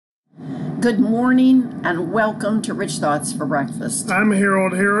Good morning and welcome to Rich Thoughts for Breakfast. I'm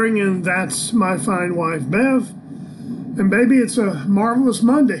Harold Herring, and that's my fine wife, Bev. And baby, it's a marvelous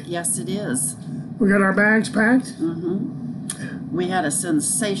Monday. Yes, it is. We got our bags packed. We had a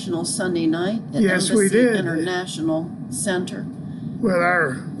sensational Sunday night at Yes, we Embassy did. International Center. With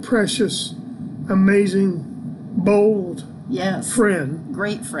our precious, amazing, bold Yes. friend,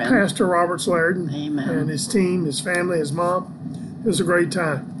 Great friend. Pastor Robert Laird, Amen. and his team, his family, his mom. It was a great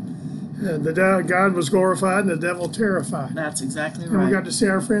time. God was glorified and the devil terrified. That's exactly And right. we got to see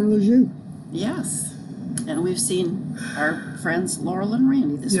our friend Lejeune. Yes. And we've seen our friends Laurel and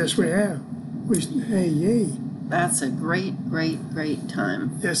Randy this Yes, we weekend. have. Hey, yay. That's a great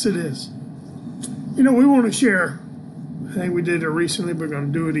time. Yes, it is. You know, we want to share. I think we did it recently, but we're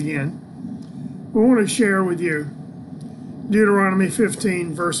going to do it again. We want to share with you Deuteronomy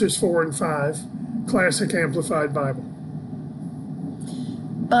 15, verses 4 and 5, Classic Amplified Bible.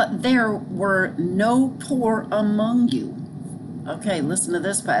 But there were no poor among you. Okay, listen to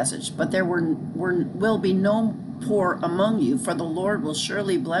this passage. But there will be no poor among you, for the Lord will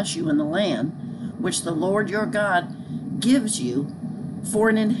surely bless you in the land which the Lord your God gives you for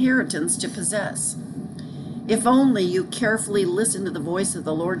an inheritance to possess. If only you carefully listen to the voice of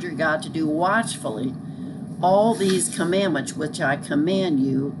the Lord your God to do watchfully all these commandments which I command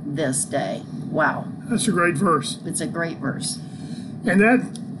you this day. Wow. That's a great verse. It's a great verse. And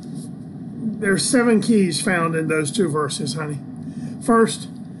there's 7 keys found in those 2 verses, honey. First,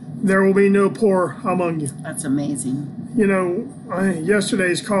 there will be no poor among you. That's amazing. You know,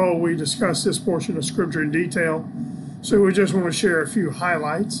 yesterday's call, we discussed this portion of Scripture in detail, so we just want to share a few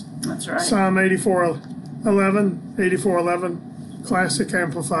highlights. That's right. Psalm 84:11, Classic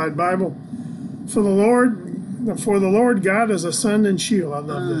Amplified Bible. For the Lord God is a sun and shield. I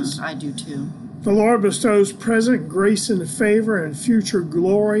love this. I do too. The Lord bestows present grace and favor and future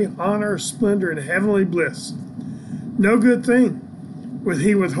glory, honor, splendor, and heavenly bliss. No good thing will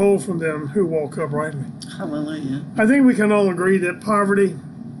he withhold from them who walk uprightly. Hallelujah. I think we can all agree that poverty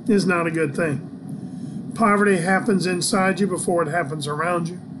is not a good thing. Poverty happens inside you before it happens around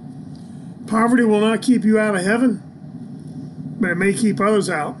you. Poverty will not keep you out of heaven, but it may keep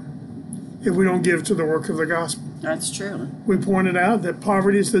others out if we don't give to the work of the gospel. That's true. We pointed out that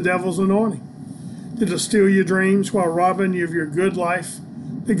poverty is the devil's anointing. It'll steal your dreams while robbing you of your good life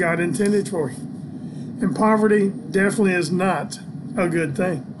that God intended for you. And poverty definitely is not a good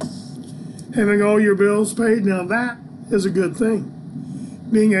thing. Having all your bills paid, now that is a good thing.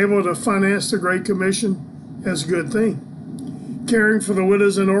 Being able to finance the Great Commission is a good thing. Caring for the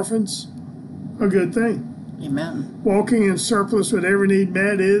widows and orphans, a good thing. Amen. Walking in surplus with every need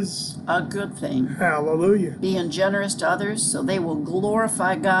met is a good thing. Hallelujah. Being generous to others so they will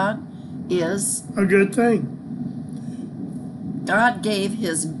glorify God is a good thing. God gave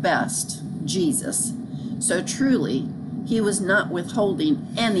his best, Jesus. So truly, he was not withholding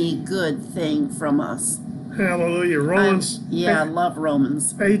any good thing from us. Hallelujah. Romans. I love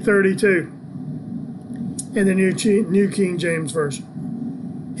Romans. 8:32 in the New King James Version.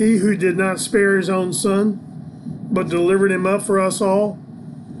 He who did not spare his own son, but delivered him up for us all,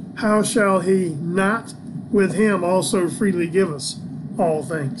 how shall he not with him also freely give us all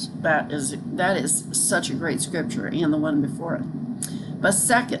things? That is such a great scripture, and the one before it. But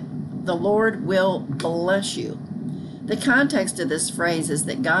second, the Lord will bless you. The context of this phrase is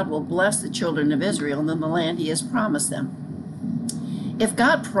that God will bless the children of Israel in the land he has promised them. If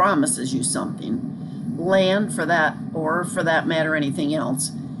God promises you something, land for that, or for that matter anything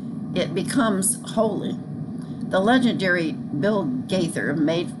else, it becomes holy. The legendary Bill Gaither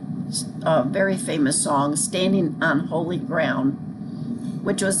made a very famous song, Standing on Holy Ground,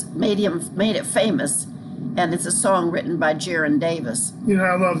 which made it famous, and it's a song written by Jaron Davis. You know,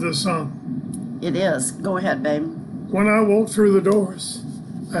 I love this song. It is. Go ahead, babe. When I walked through the doors,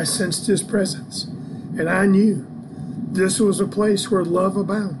 I sensed his presence, and I knew this was a place where love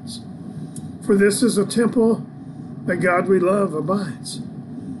abounds. For this is a temple that God we love abides.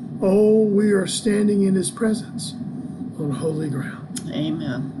 Oh, we are standing in his presence on holy ground.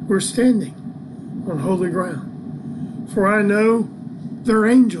 Amen. We're standing on holy ground. For I know there are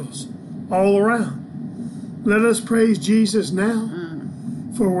angels all around. Let us praise Jesus now,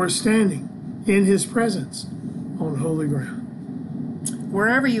 for we're standing in his presence on holy ground.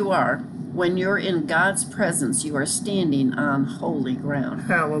 Wherever you are, when you're in God's presence, you are standing on holy ground.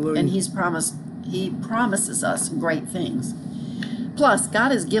 Hallelujah. And he promises us great things. Plus,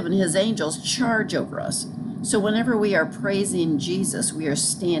 God has given his angels charge over us. So whenever we are praising Jesus, we are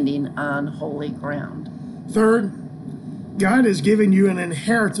standing on holy ground. Third, God has given you an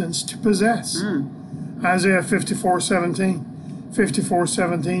inheritance to possess. Isaiah 54:17.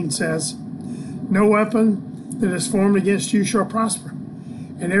 54:17 says, No weapon that is formed against you shall prosper,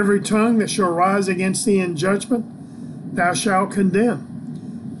 and every tongue that shall rise against thee in judgment thou shalt condemn.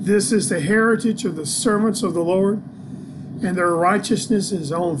 This is the heritage of the servants of the Lord, and their righteousness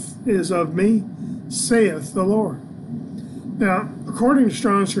is of me, saith the Lord. Now, according to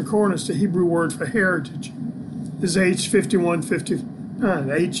Strong's Concordance, the Hebrew word for heritage is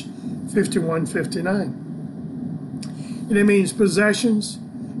H5159, and it means possessions,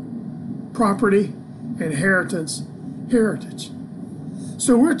 property, inheritance, heritage.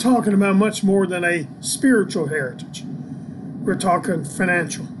 So we're talking about much more than a spiritual heritage. We're talking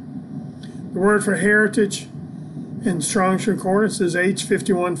financial. The word for heritage in Strong's Concordance is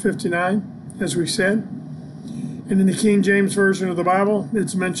H5159, as we said. And in the King James Version of the Bible,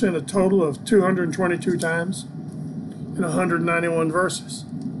 it's mentioned a total of 222 times in 191 verses.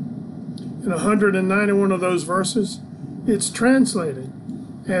 In 191 of those verses, it's translated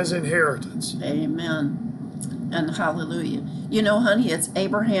as inheritance. Amen. And hallelujah. You know, honey, it's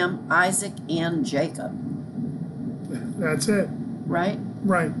Abraham, Isaac, and Jacob. That's it. Right?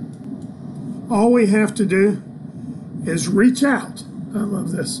 Right. All we have to do is reach out. I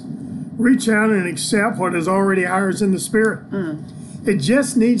love this. Reach out and accept what is already ours in the Spirit. It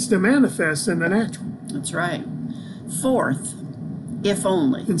just needs to manifest in the natural. That's right. Fourth, if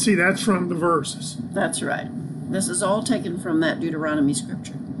only. And see, that's from the verses. That's right. This is all taken from that Deuteronomy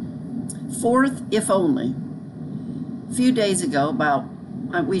scripture. Fourth, if only. A few days ago,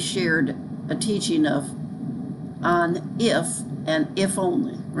 we shared a teaching on if and if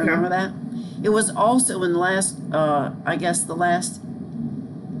only. Remember that? It was also in the last,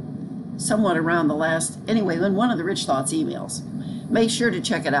 anyway, in one of the Rich Thoughts emails. Make sure to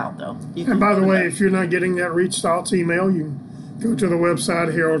check it out, though. And by the way, if you're not getting that Rich Thoughts email, you can go to the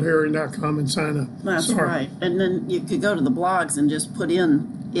website, haroldherring.com, and sign up. That's right. And then you could go to the blogs and just put in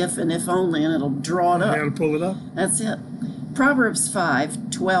if and if only, and it'll draw it up. You got to pull it up. That's it. Proverbs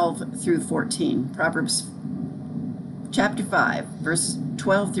 5:12 through 14. Proverbs chapter 5, verse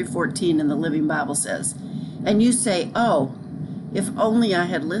 12 through 14 in the Living Bible says, "And you say, oh, if only I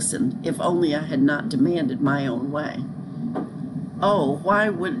had listened, if only I had not demanded my own way. Oh, why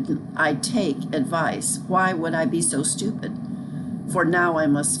wouldn't I take advice? Why would I be so stupid? For now I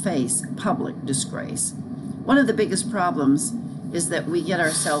must face public disgrace." One of the biggest problems is that we get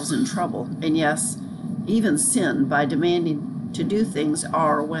ourselves in trouble, and yes, even sin, by demanding to do things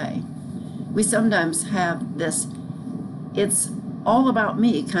our way. We sometimes have this "it's all about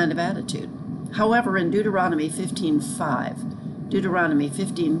me" kind of attitude. However, in Deuteronomy 15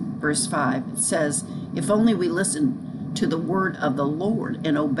 verse 5, it says, if only we listen to the word of the Lord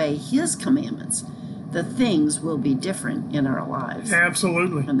and obey his commandments, the things will be different in our lives.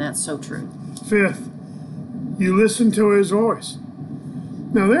 Absolutely. And that's so true. Fifth, you listen to his voice.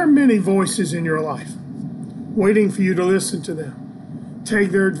 Now, there are many voices in your life waiting for you to listen to them.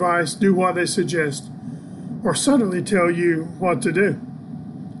 Take their advice, do what they suggest, or subtly tell you what to do.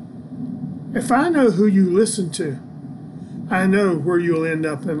 If I know who you listen to, I know where you'll end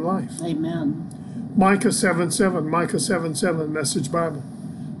up in life. Amen. Micah 7:7, Message Bible.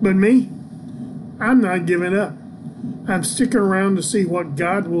 But me, I'm not giving up. I'm sticking around to see what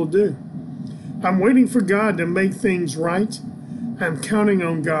God will do. I'm waiting for God to make things right. I'm counting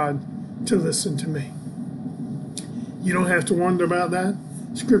on God to listen to me. You don't have to wonder about that.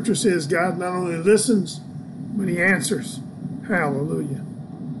 Scripture says God not only listens, but he answers. Hallelujah.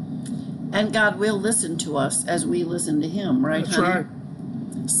 And God will listen to us as we listen to him, right, That's honey? right.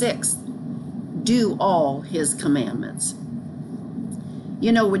 Sixth, do all his commandments.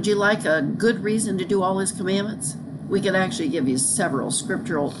 You know, would you like a good reason to do all his commandments? We could actually give you several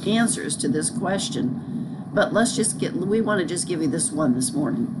scriptural answers to this question, but we want to just give you this one this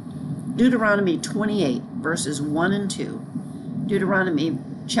morning. Deuteronomy 28, verses 1 and 2. Deuteronomy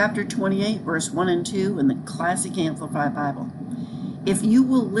chapter 28, verse 1 and 2 in the Classic Amplified Bible. If you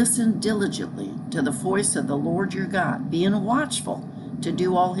will listen diligently to the voice of the Lord your God, being watchful to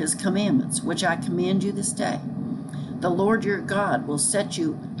do all his commandments, which I command you this day, the Lord your God will set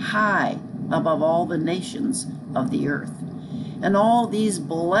you high above all the nations of the earth. And all these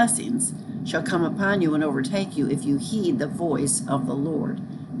blessings shall come upon you and overtake you if you heed the voice of the Lord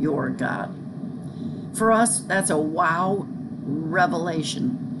your God. For us, that's a wow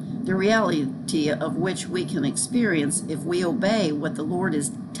revelation, the reality of which we can experience if we obey what the Lord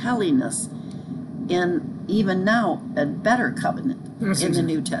is telling us in even now a better covenant in the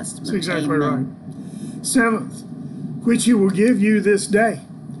New Testament. That's exactly Amen. right. Seventh, which he will give you this day.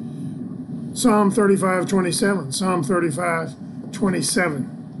 Psalm 35:27. Psalm 35:27.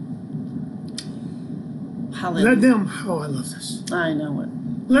 Hallelujah. Let them, oh, I love this. I know it.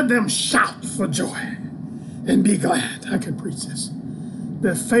 Let them shout for joy and be glad. I can preach this.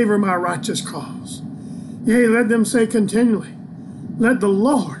 That favor my righteous cause. Yea, let them say continually, let the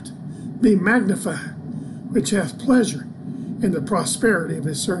Lord be magnified, which hath pleasure in the prosperity of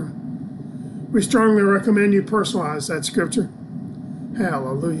his servant. We strongly recommend you personalize that scripture.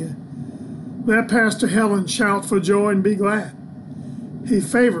 Hallelujah. Let Pastor Helen shout for joy and be glad. He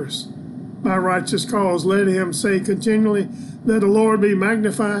favors my righteous cause. Let him say continually, let the Lord be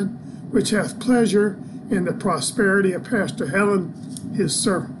magnified, which hath pleasure in the prosperity of Pastor Helen, his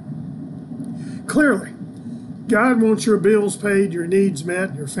servant. Clearly, God wants your bills paid, your needs met,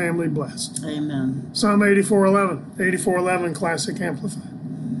 and your family blessed. Amen. Psalm 84:11 Classic Amplified.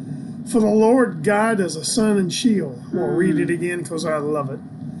 For the Lord God is a sun and shield. I'll read it again because I love it.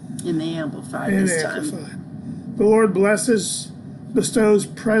 In the Amplified this time. The Lord bestows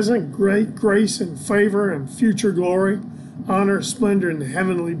present great grace and favor and future glory, honor, splendor, and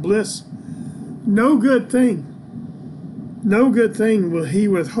heavenly bliss. No good thing will he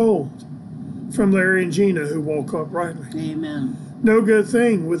withhold from Larry and Gina who walk uprightly. Amen. No good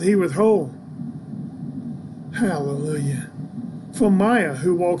thing will he withhold. Hallelujah. From Maya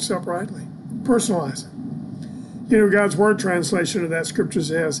who walks uprightly. Personalize it. You know, God's Word translation of that scripture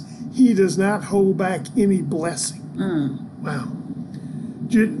says, he does not hold back any blessing. Wow.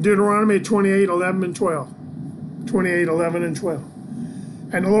 Deuteronomy 28:11 and 12. 28:11 and 12.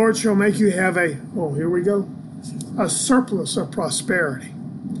 And the Lord shall make you have a surplus of prosperity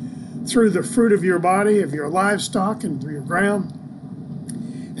through the fruit of your body, of your livestock, and through your ground,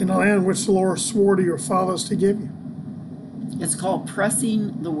 in the land which the Lord swore to your fathers to give you. It's called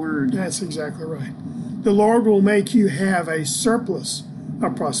pressing the word. That's exactly right. The Lord will make you have a surplus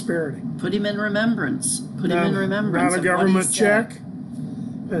of prosperity. Put him in remembrance. Put him in remembrance. Not a government check,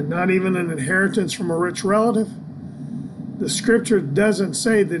 and not even an inheritance from a rich relative. The scripture doesn't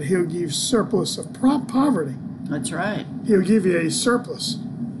say that he'll give surplus of poverty. That's right. He'll give you a surplus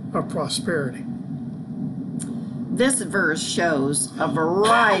of prosperity. This verse shows a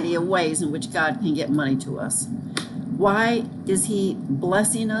variety of ways in which God can get money to us. Why is he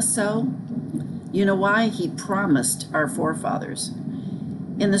blessing us so? You know why? He promised our forefathers.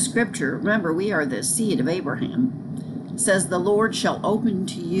 In the scripture, remember, we are the seed of Abraham. It says, the Lord shall open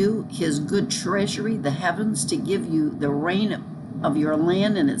to you his good treasury, the heavens, to give you the rain of your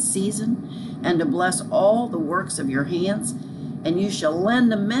land in its season, and to bless all the works of your hands. And you shall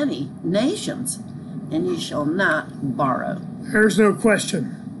lend to many nations, and you shall not borrow. There's no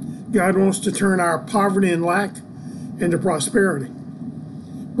question. God wants to turn our poverty and lack into prosperity.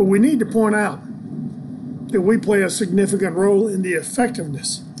 But we need to point out that we play a significant role in the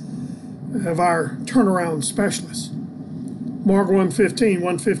effectiveness of our turnaround specialists. Mark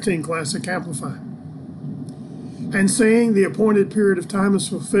 1:15 Classic Amplified. And saying the appointed period of time is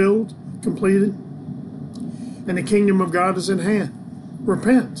fulfilled, completed, and the kingdom of God is in hand.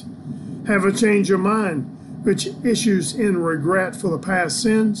 Repent. Have a change of mind, which issues in regret for the past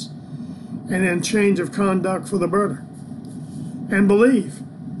sins and in change of conduct for the better. And believe,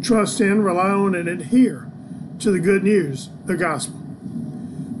 trust in, rely on, and adhere to the good news, the gospel.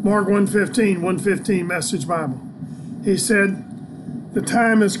 Mark 1:15 Message Bible. He said, the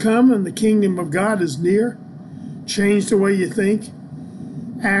time has come and the kingdom of God is near. Change the way you think,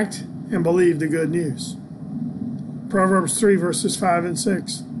 act, and believe the good news. Proverbs 3:5 and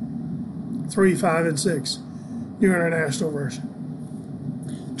 6. 3, 5, and 6. New International Version.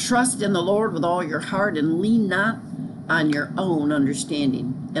 Trust in the Lord with all your heart and lean not on your own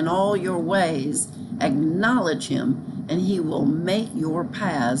understanding. In all your ways acknowledge him, and he will make your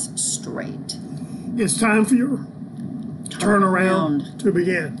paths straight. It's time for your turnaround to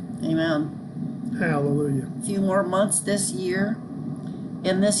begin. Amen. Hallelujah. A few more months this year,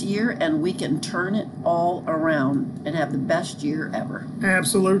 and we can turn it all around and have the best year ever.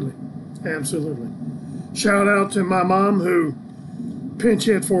 Absolutely. Absolutely. Shout out to my mom who pinch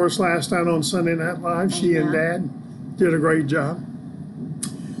hit for us last night on Sunday Night Live. She and Dad did a great job.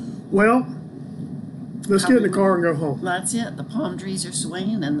 Well, let's get in the car and go home. That's it. The palm trees are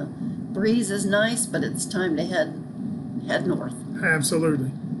swinging and the breeze is nice, but it's time to head north.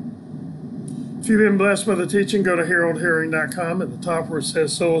 Absolutely. If you've been blessed by the teaching, go to heraldhearing.com. At the top where it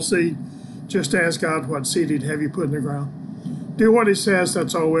says sow a seed, just ask God what seed he'd have you put in the ground. Do what he says.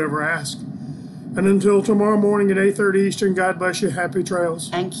 That's all we ever ask. And until tomorrow morning at 8:30 Eastern, God bless you. Happy trails.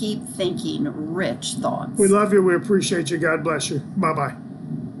 And keep thinking rich thoughts. We love you. We appreciate you. God bless you. Bye-bye.